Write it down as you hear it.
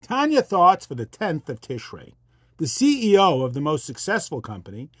Tanya thoughts for the 10th of Tishrei. The CEO of the most successful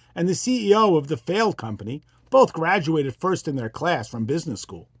company and the CEO of the failed company both graduated first in their class from business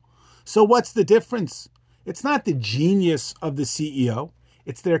school. So what's the difference? It's not the genius of the CEO.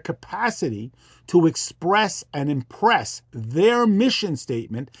 It's their capacity to express and impress their mission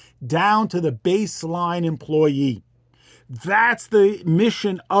statement down to the baseline employee. That's the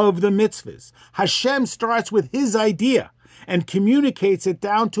mission of the mitzvahs. Hashem starts with his idea and communicates it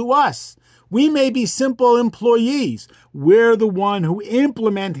down to us. We may be simple employees. We're the one who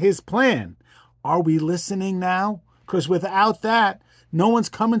implement his plan. Are we listening now? Because without that, no one's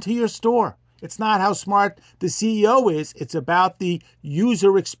coming to your store. It's not how smart the CEO is. It's about the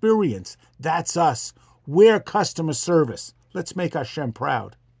user experience. That's us. We're customer service. Let's make Hashem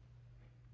proud.